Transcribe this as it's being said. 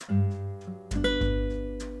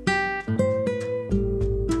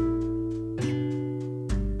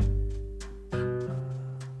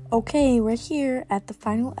Okay, we're here at the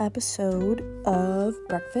final episode of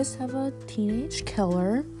Breakfast of a Teenage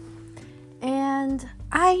Killer, and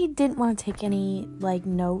I didn't want to take any,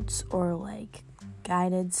 notes or,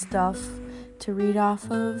 guided stuff to read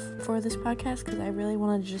off of for this podcast, because I really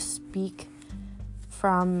want to just speak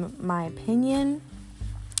from my opinion,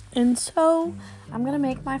 and so I'm going to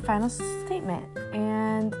make my final statement,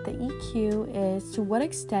 and the EQ is, to what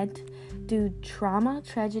extent do trauma,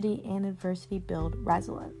 tragedy, and adversity build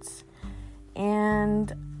resilience?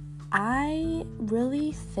 And I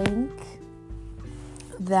really think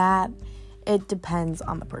that it depends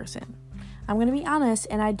on the person. I'm going to be honest,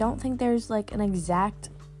 and I don't think there's an exact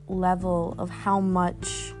level of how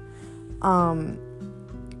much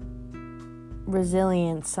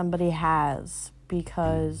resilience somebody has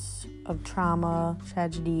because of trauma,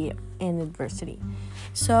 tragedy, and adversity.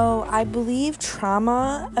 So I believe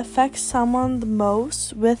trauma affects someone the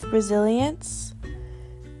most with resilience,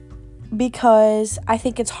 because I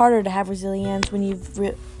think it's harder to have resilience when you've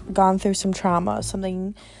gone through some trauma.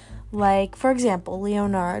 Something like, for example,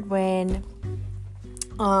 Leonard, when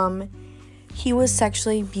he was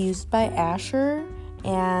sexually abused by Asher,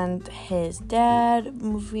 and his dad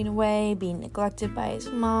moving away, being neglected by his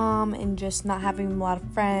mom, and just not having a lot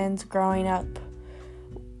of friends, growing up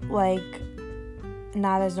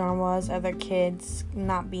not as normal as other kids,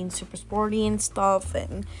 not being super sporty and stuff,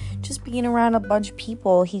 and just being around a bunch of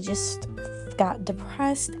people. He just got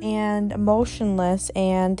depressed and emotionless,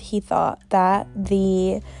 and he thought that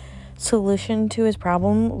the solution to his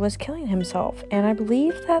problem was killing himself. And I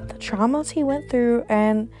believe that the traumas he went through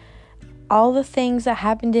and all the things that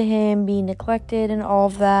happened to him, being neglected and all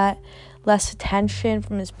of that, less attention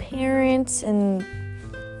from his parents and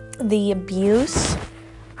the abuse,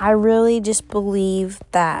 I really just believe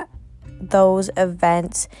that those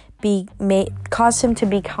events caused him to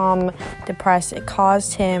become depressed. It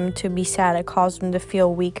caused him to be sad. It caused him to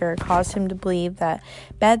feel weaker. It caused him to believe that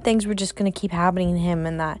bad things were just going to keep happening to him,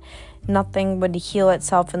 and that nothing would heal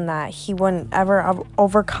itself, and that he wouldn't ever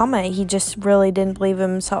overcome it. He just really didn't believe in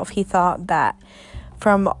himself. He thought that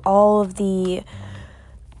from all of the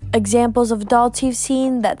examples of adults you've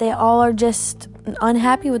seen, that they all are just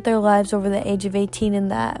unhappy with their lives over the age of 18,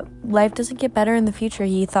 and that life doesn't get better in the future.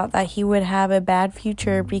 He thought that he would have a bad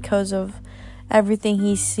future because of everything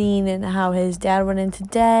he's seen, and how his dad went into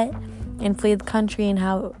debt and fled the country, and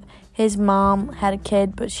how his mom had a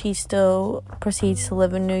kid, but she still proceeds to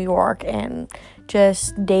live in New York and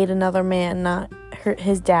just date another man, not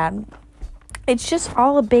his dad. It's just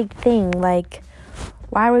all a big thing.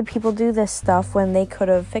 Why would people do this stuff when they could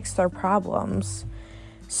have fixed their problems?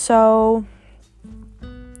 So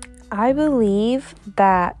I believe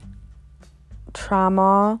that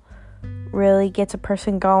trauma really gets a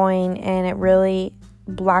person going, and it really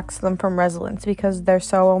blocks them from resilience, because they're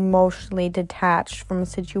so emotionally detached from a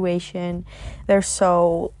situation. They're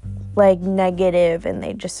so negative, and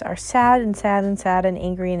they just are sad and sad and sad and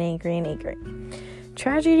angry and angry and angry.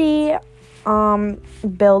 Tragedy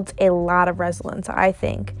builds a lot of resilience, I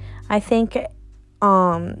think.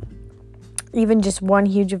 Even just one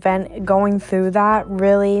huge event, going through that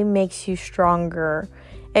really makes you stronger.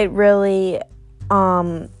 It really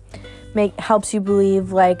helps you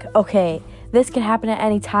believe, okay, this can happen at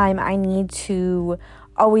any time. I need to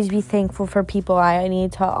always be thankful for people. I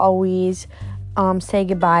need to always say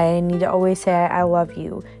goodbye. I need to always say I love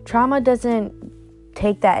you. Trauma doesn't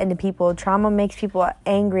take that into people. Trauma makes people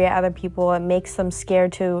angry at other people. It makes them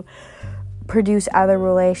scared to produce other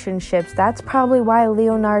relationships. That's probably why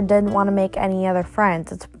Leonard didn't want to make any other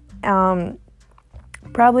friends. It's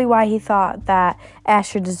probably why he thought that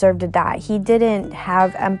Asher deserved to die. He didn't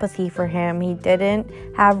have empathy for him. He didn't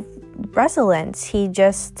have resilience. He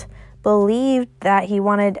just believed that he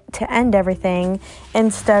wanted to end everything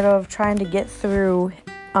instead of trying to get through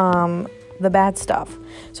the bad stuff.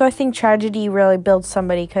 So I think tragedy really builds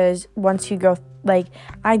somebody, because once you go,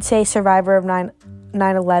 I'd say survivor of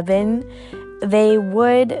 9/11, they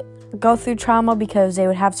would go through trauma because they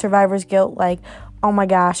would have survivor's guilt, oh my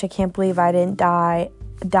gosh, I can't believe I didn't die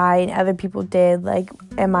and other people did.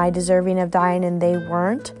 Am I deserving of dying and they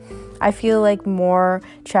weren't? I feel like more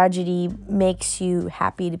tragedy makes you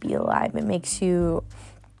happy to be alive. It makes you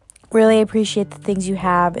really appreciate the things you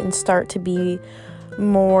have and start to be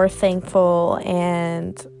more thankful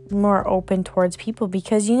and more open towards people,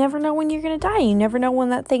 because you never know when you're going to die. You never know when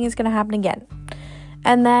that thing is going to happen again.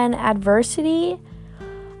 And then adversity,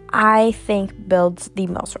 I think, builds the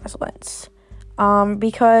most resilience,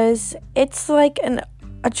 because it's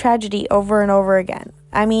a tragedy over and over again.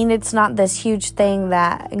 I mean, it's not this huge thing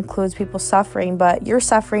that includes people suffering, but you're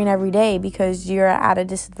suffering every day because you're at a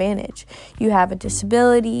disadvantage. You have a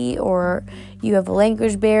disability, or you have a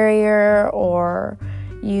language barrier, or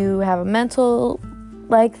you have a mental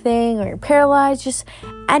thing, or you're paralyzed, just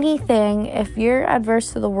anything. If you're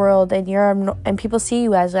adverse to the world and people see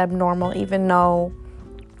you as abnormal, even though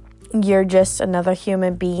you're just another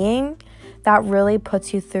human being, that really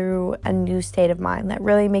puts you through a new state of mind. That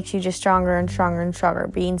really makes you just stronger and stronger and stronger.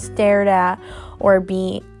 Being stared at or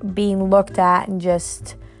being looked at and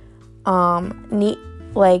just needing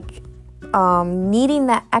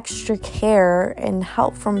that extra care and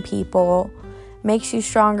help from people makes you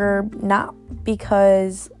stronger, not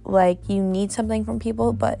because you need something from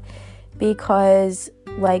people, but because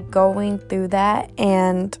going through that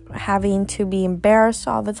and having to be embarrassed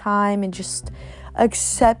all the time and just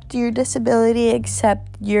accept your disability,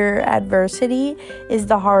 accept your adversity is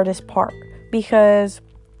the hardest part. Because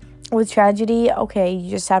with tragedy, okay, you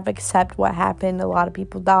just have to accept what happened. A lot of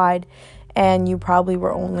people died, and you probably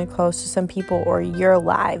were only close to some people, or you're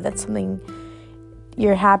alive. That's something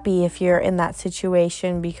you're happy if you're in that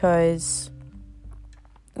situation because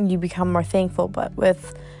you become more thankful. But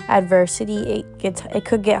with adversity, it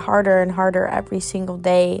could get harder and harder every single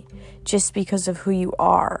day just because of who you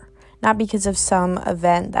are. Not because of some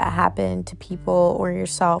event that happened to people or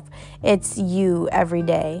yourself. It's you every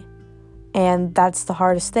day. And that's the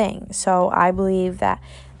hardest thing. So I believe that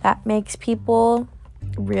makes people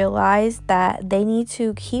realize that they need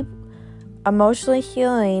to keep emotionally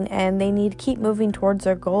healing, and they need to keep moving towards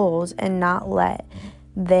their goals and not let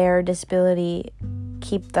their disability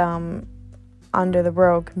keep them under the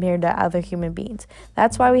road compared to other human beings.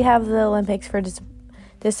 That's why we have the Olympics for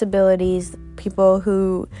disabilities, people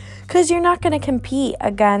who, because you're not going to compete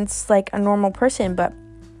against a normal person. But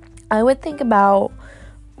I would think about,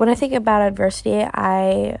 when I think about adversity,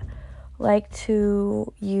 I like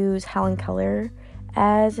to use Helen Keller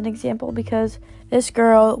as an example, because this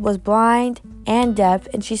girl was blind and deaf,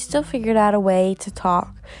 and she still figured out a way to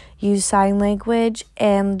talk, use sign language,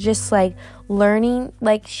 and just learning,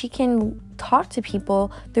 she can talk to people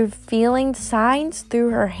through feeling signs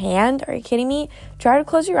through her hand. Are you kidding me? Try to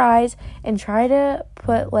close your eyes and try to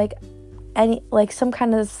put any some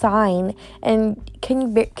kind of sign, and can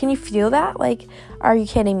you feel that? Are you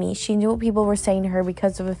kidding me? She knew what people were saying to her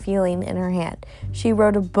because of a feeling in her hand. She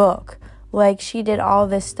wrote a book. She did all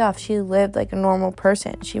this stuff. She lived like a normal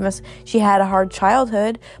person. She had a hard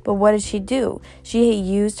childhood, but what did she do? She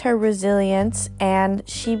used her resilience, and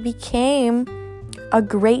she became a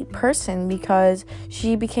great person because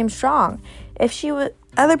she became strong. If she was,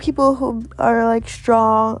 other people who are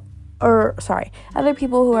other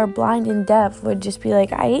people who are blind and deaf would just be I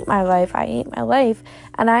hate my life,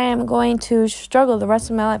 and I am going to struggle the rest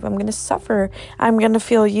of my life. I'm going to suffer. I'm going to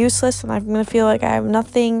feel useless, and I'm going to feel like I have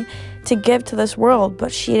nothing to give to this world.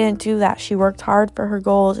 But she didn't do that. She worked hard for her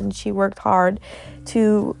goals, and she worked hard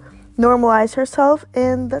to normalize herself,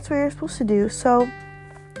 and that's what you're supposed to do. So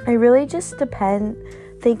I really just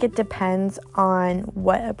think it depends on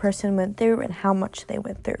what a person went through and how much they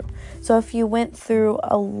went through. So if you went through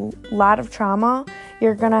a lot of trauma,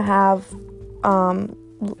 you're going to have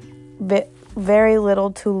very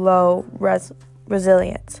little to low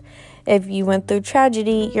resilience. If you went through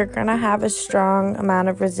tragedy, you're going to have a strong amount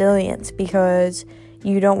of resilience because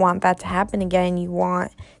you don't want that to happen again. You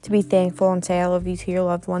want to be thankful and say I love you to your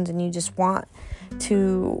loved ones, and you just want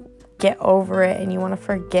to get over it, and you want to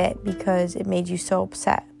forget because it made you so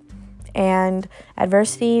upset. And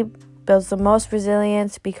adversity builds the most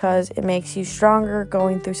resilience because it makes you stronger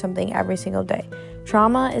going through something every single day.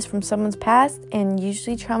 Trauma is from someone's past, and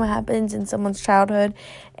usually trauma happens in someone's childhood,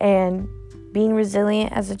 and being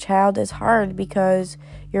resilient as a child is hard because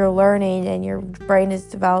you're learning and your brain is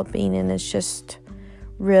developing, and it's just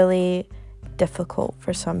really difficult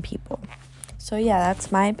for some people. So yeah,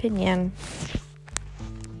 that's my opinion.